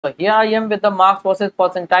So here I am with the marks versus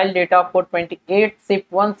percentile data for 28,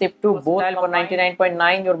 shift 1, shift 2, both for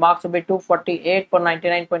 99.9. Your marks will be 248 for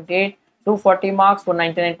 99.8, 240 marks for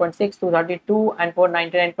 99.6, 232, and for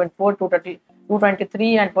 99.4,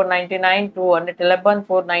 223, and for 99, 211,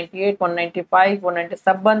 for 98, 195,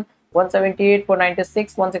 197, 178, for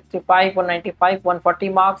 96, 165, 195, 140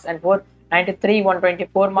 marks, and for 93,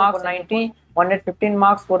 124 marks, 90, 115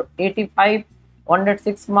 marks, for 85,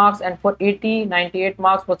 106 marks, and for 80, 98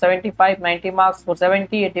 marks, for 75, 90 marks, for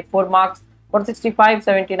 70, 84 marks, for 65,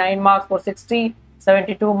 79 marks, for 60,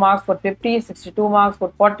 72 marks, for 50, 62 marks,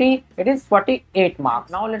 for 40, it is 48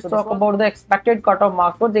 marks. Now let's talk about the expected cutoff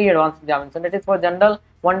marks for the advanced examination. It is for general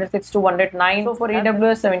 106 to 109, so for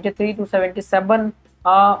EWS 73 to 77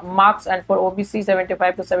 marks, and for OBC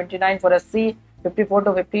 75 to 79, for SC 54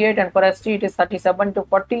 to 58, and for ST it is 37 to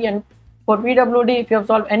 40, and for PWD, if you have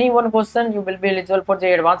solved any one question, you will be eligible for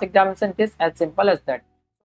the advanced examination. It is as simple as that.